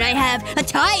chair when I have a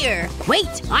tire?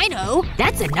 Wait, I know.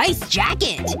 That's a nice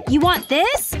jacket. You want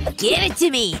this? Give it to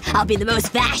me. I'll be the most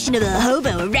fashionable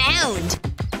hobo around.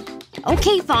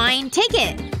 Okay, fine. Take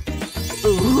it.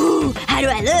 Ooh, how do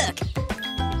I look?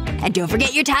 And don't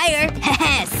forget your tire.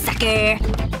 Haha, sucker.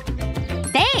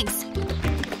 Thanks!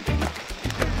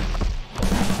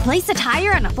 Place the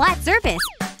tire on a flat surface.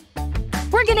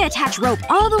 We're gonna attach rope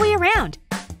all the way around.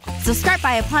 So start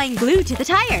by applying glue to the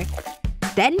tire.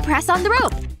 Then press on the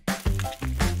rope.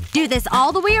 Do this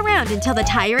all the way around until the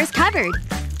tire is covered.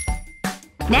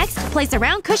 Next, place a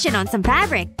round cushion on some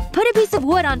fabric. Put a piece of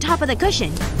wood on top of the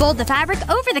cushion. Fold the fabric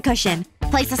over the cushion.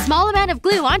 Place a small amount of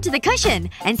glue onto the cushion.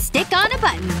 And stick on a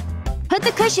button. Put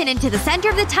the cushion into the center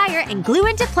of the tire and glue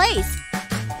into place.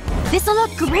 This'll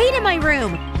look great in my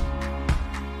room!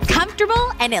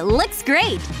 Comfortable, and it looks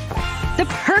great! The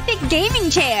perfect gaming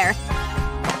chair!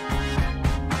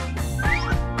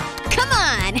 Come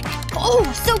on! Oh,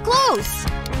 so close!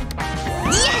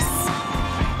 Yes!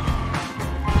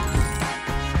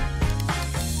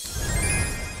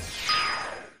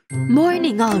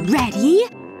 Morning already?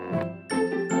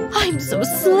 I'm so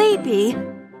sleepy.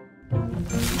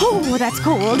 Oh, that's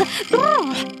cold.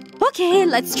 Ugh. Okay,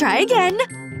 let's try again.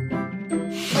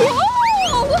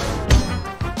 Whoa!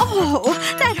 Oh,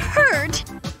 that hurt.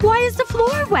 Why is the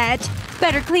floor wet?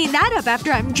 Better clean that up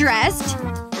after I'm dressed.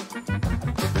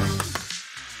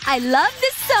 I love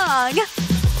this song.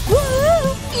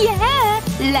 Woo! Yeah!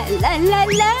 La la la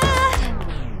la!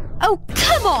 Oh,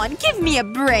 come on, give me a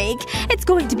break. It's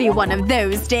going to be one of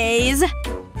those days.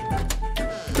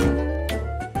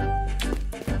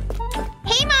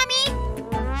 Hey, Mommy!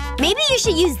 Maybe you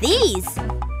should use these.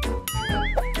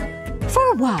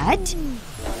 For what?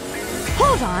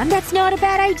 Hold on, that's not a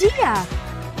bad idea.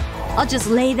 I'll just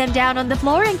lay them down on the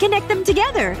floor and connect them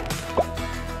together.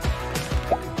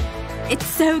 It's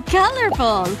so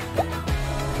colorful.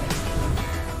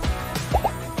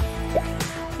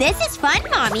 This is fun,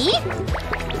 Mommy.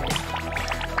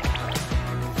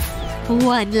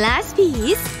 One last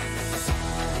piece.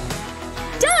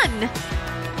 Done!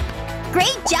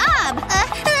 Great job!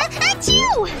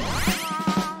 Achoo!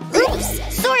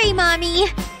 Oops! Sorry, Mommy.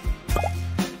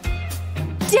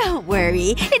 Don't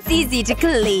worry. It's easy to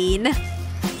clean.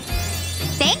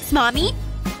 Thanks, Mommy.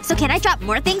 So can I drop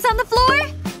more things on the floor?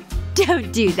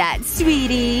 Don't do that,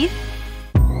 sweetie.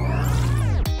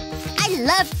 I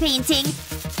love painting.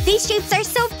 These shapes are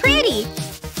so pretty.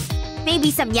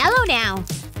 Maybe some yellow now.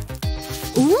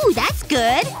 Ooh, that's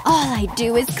good. All I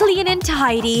do is clean and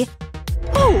tidy.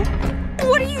 Oh!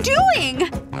 What are you doing?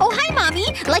 Oh, hi, Mommy.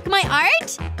 Like my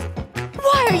art?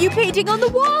 Why are you painting on the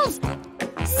walls?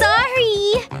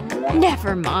 Sorry.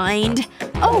 Never mind.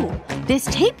 Oh, This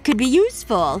tape could be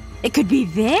useful. It could be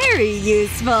very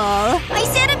useful. I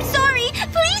said I'm sorry!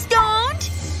 Please don't!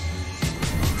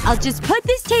 I'll just put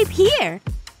this tape here.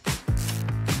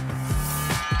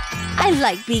 I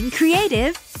like being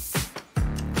creative.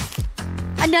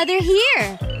 Another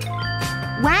here.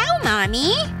 Wow,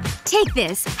 Mommy! Take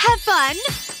this. Have fun.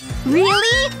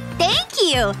 Really? Thank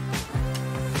you!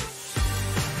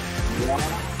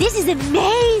 This is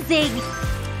amazing!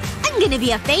 I'm gonna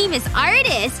be a famous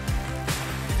artist!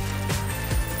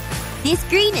 This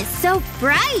green is so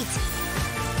bright!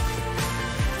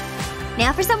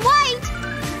 Now for some white!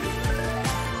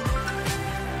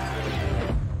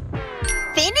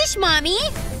 Finish, Mommy!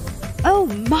 Oh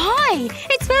my!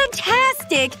 It's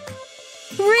fantastic!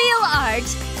 Real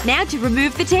art! Now to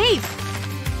remove the tape.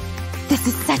 This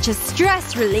is such a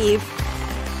stress relief.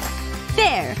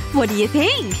 There. What do you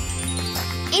think?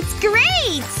 It's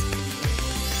great!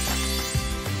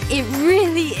 It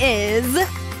really is.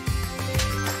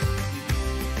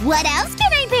 What else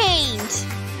can I paint?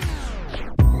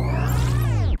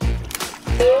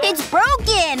 It's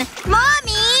broken!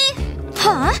 Mommy!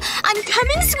 Huh? I'm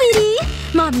coming, sweetie!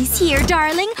 Mommy's here,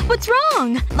 darling. What's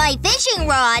wrong? My fishing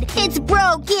rod! It's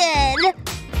broken!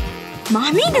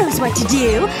 Mommy knows what to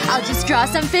do. I'll just draw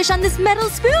some fish on this metal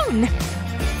spoon.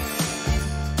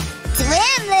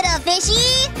 Swim, little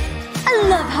fishy! A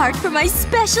love heart for my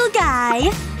special guy.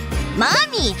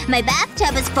 Mommy! My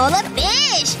bathtub is full of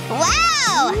fish!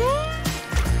 Wow!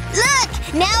 Look!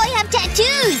 Now I have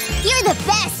tattoos! You're the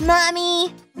best,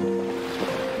 Mommy!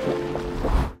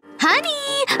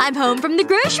 Honey! I'm home from the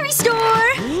grocery store!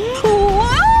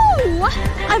 Whoa!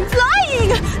 I'm flying!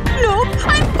 Nope!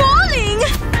 I'm falling!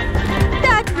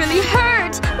 That really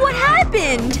hurt! What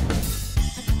happened?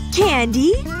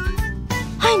 Candy?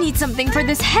 I need something for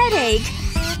this headache.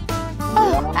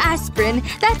 Oh, aspirin.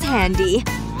 That's handy.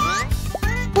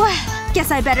 Well,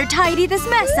 guess I better tidy this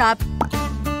mess up.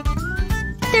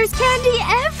 There's candy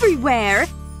everywhere!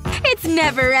 It's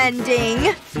never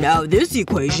ending. Now this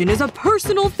equation is a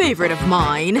personal favorite of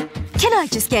mine. Can I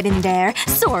just get in there?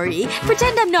 Sorry.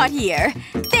 Pretend I'm not here.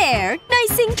 There.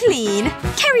 Nice and clean.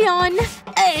 Carry on.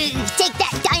 Take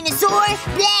that, dinosaur!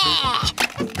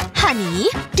 Bleh! Honey,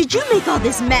 did you make all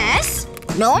this mess?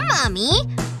 No, Mommy.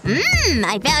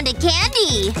 I found a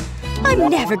candy. I'm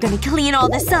never gonna clean all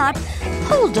this up.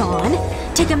 Hold on.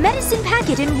 Take a medicine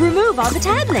packet and remove all the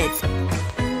tablets.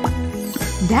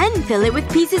 Then fill it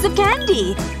with pieces of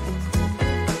candy.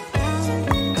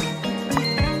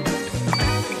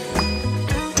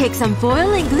 Take some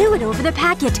foil and glue it over the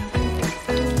packet.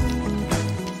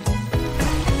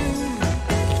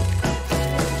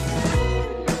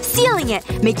 Sealing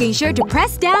it, making sure to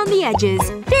press down the edges.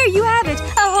 There you have it,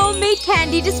 a homemade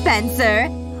candy dispenser.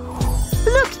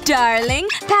 Look, darling.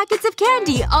 Packets of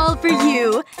candy all for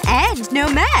you. And no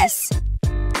mess.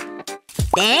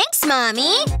 Thanks,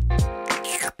 Mommy.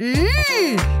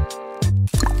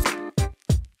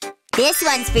 This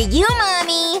one's for you,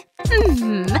 Mommy.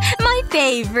 My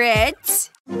favorite.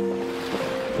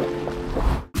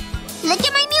 Look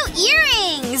at my new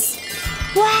earrings!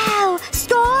 Wow!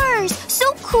 Stars!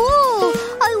 So cool!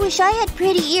 I wish I had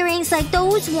pretty earrings like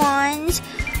those ones.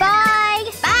 Bye!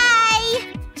 Bye!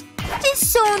 This is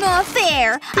so not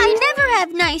fair. I never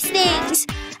have nice things.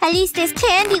 At least this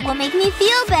candy will make me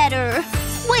feel better.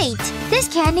 Wait. This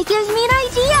candy gives me an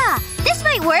idea! This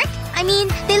might work. I mean,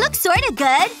 they look sorta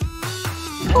good.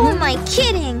 Oh, am I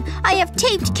kidding? I have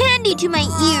taped candy to my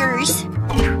ears.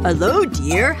 Hello,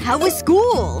 dear. How was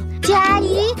school?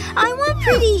 Daddy, I want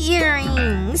pretty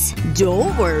earrings.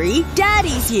 Don't worry.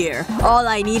 Daddy's here. All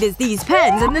I need is these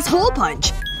pens and this hole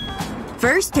punch.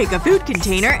 First, take a food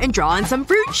container and draw on some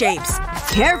fruit shapes.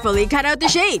 Carefully cut out the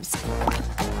shapes.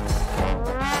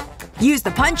 Use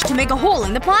the punch to make a hole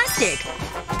in the plastic.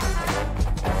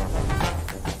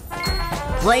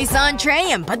 Place on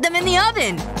tray and put them in the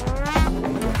oven.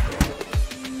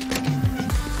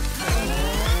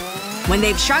 When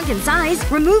they've shrunk in size,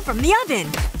 remove from the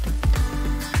oven.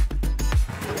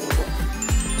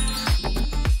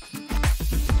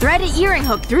 Thread an earring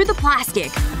hook through the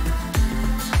plastic.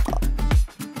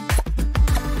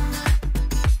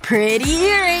 Pretty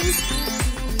earrings!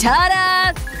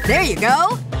 Ta-da! There you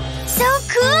go! So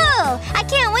cool! I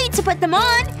can't wait to put them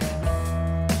on.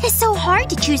 It's so hard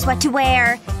to choose what to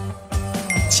wear.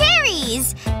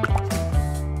 Cherries!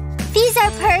 These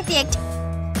are perfect.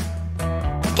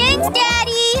 Thanks,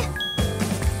 Daddy!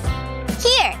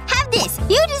 Here, have this.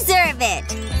 You deserve it.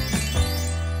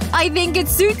 I think it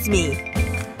suits me.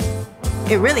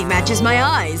 It really matches my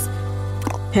eyes.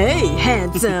 Hey,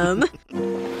 handsome.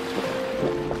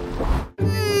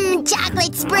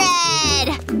 chocolate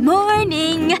spread!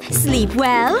 Morning! Sleep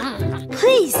well?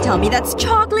 Please tell me that's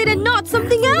chocolate and not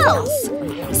something else!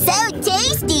 So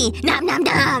tasty! Nom nom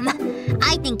nom!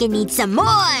 I think it needs some more!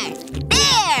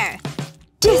 There!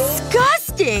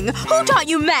 Disgusting! Who taught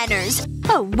you manners?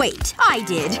 Oh, wait. I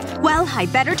did. Well, I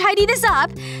better tidy this up.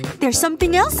 There's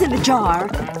something else in the jar.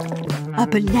 A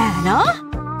banana?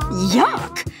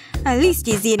 Yuck! At least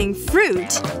he's eating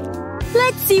fruit.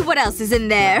 Let's see what else is in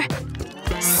there.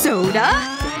 Soda?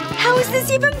 How is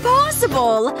this even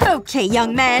possible? Okay,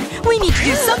 young man. We need to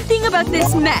do something about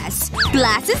this mess.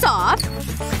 Glasses off.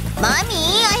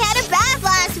 Mommy, I had a bath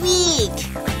last week!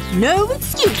 No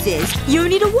excuses. You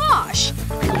need a wash.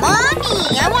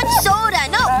 Mommy, I want soda,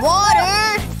 not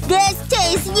water! This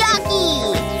tastes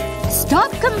yucky!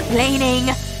 Stop complaining.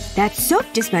 That soap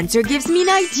dispenser gives me an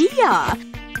idea.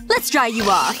 Let's dry you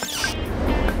off.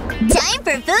 Time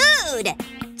for food!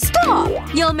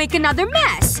 Stop! You'll make another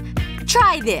mess.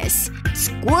 Try this.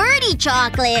 Squirty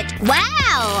chocolate!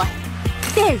 Wow!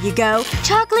 There you go.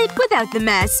 Chocolate without the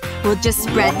mess. We'll just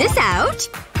spread this out.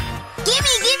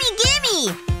 Gimme, gimme,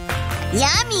 gimme!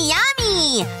 Yummy,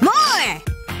 yummy! More!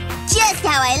 Just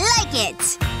how I like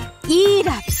it! Eat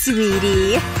up,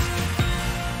 sweetie.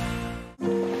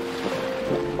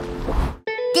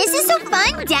 This is so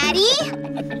fun,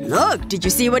 Daddy! Look, did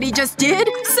you see what he just did?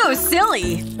 So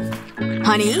silly.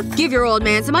 Honey, give your old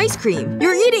man some ice cream.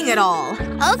 You're eating it all.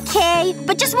 Okay,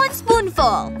 but just one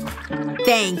spoonful.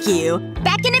 Thank you.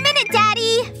 Back in a minute,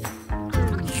 Daddy!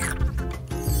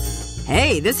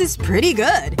 Hey, this is pretty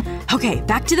good. Okay,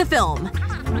 back to the film.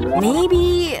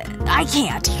 Maybe… I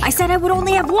can't. I said I would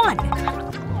only have one.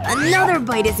 Another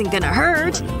bite isn't gonna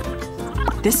hurt.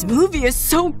 This movie is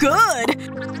so good!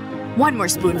 One more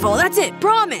spoonful, that's it,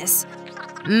 promise!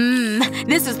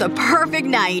 This is the perfect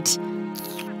night.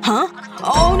 Huh?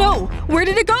 Oh no! Where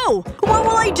did it go? What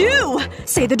will I do?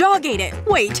 Say the dog ate it.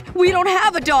 Wait, we don't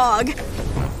have a dog.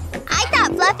 I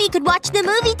thought Fluffy could watch the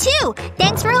movie too!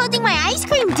 Thanks for holding my ice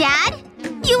cream, Dad!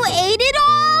 You ate it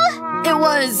all? It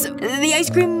was… the ice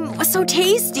cream was so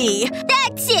tasty.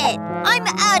 That's it! I'm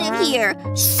out of here!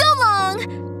 So long!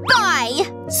 Bye!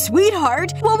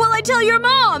 Sweetheart, what will I tell your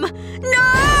mom? No!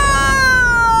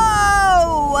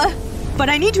 But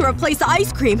I need to replace the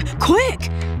ice cream. Quick!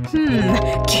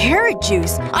 Carrot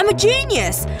juice. I'm a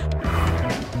genius!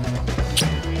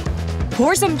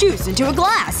 Pour some juice into a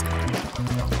glass.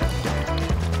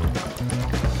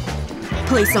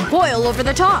 Place some foil over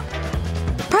the top.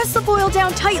 Press the foil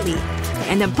down tightly.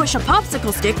 And then push a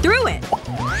popsicle stick through it.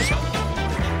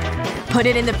 Put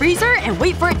it in the freezer and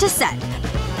wait for it to set.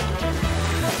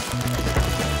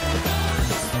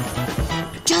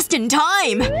 Just in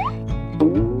time!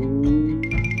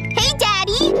 Hey,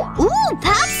 Daddy! Ooh,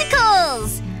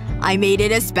 popsicles! I made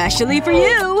it especially for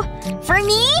you. For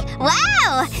me?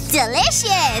 Wow!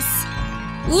 Delicious!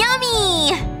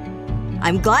 Yummy!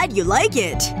 I'm glad you like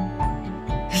it.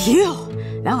 Phew.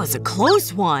 That was a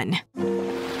close one.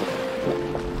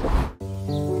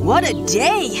 What a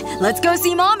day! Let's go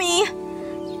see Mommy!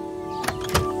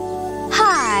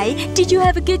 Hi. Did you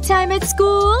have a good time at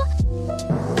school?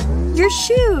 Your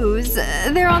shoes…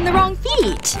 they're on the wrong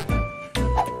feet.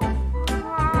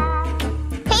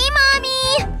 Hey,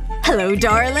 Mommy! Hello,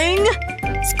 darling.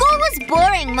 School was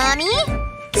boring, Mommy.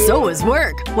 So was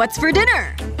work. What's for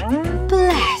dinner?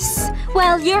 Bless.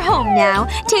 Well, you're home now.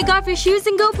 Take off your shoes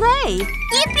and go play.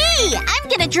 Yippee! I'm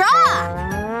gonna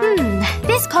draw!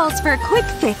 This calls for a quick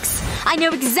fix. I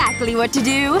know exactly what to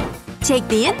do. Take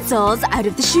the insoles out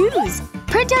of the shoes.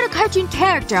 Print out a cartoon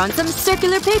character on some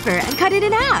circular paper and cut it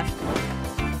in half.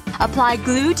 Apply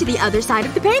glue to the other side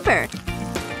of the paper.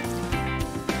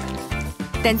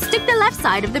 Then stick the left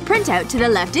side of the printout to the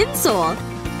left insole.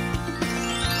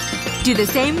 Do the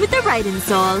same with the right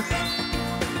insole.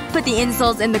 Put the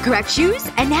insoles in the correct shoes,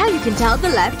 and now you can tell the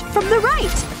left from the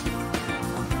right.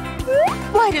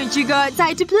 Why don't you go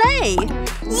outside to play?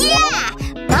 Yeah!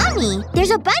 Mommy,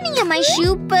 there's a bunny in my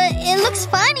shoe, but it looks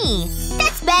funny.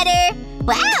 That's better.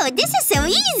 Wow, this is so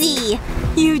easy!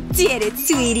 You did it,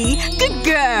 sweetie. Good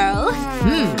girl.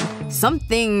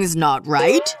 Something's not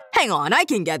right. Hang on, I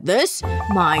can get this.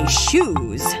 My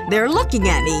shoes. They're looking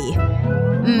at me.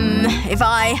 If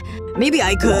I… maybe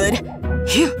I could…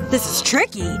 Phew, this is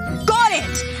tricky. Got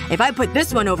it! If I put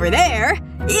this one over there…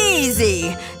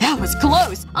 easy! That was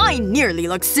close. I nearly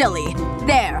looked silly.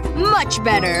 There. Much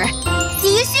better.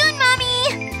 See you soon,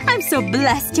 Mommy! I'm so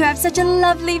blessed to have such a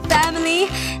lovely family.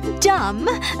 Dumb,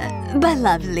 but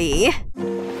lovely.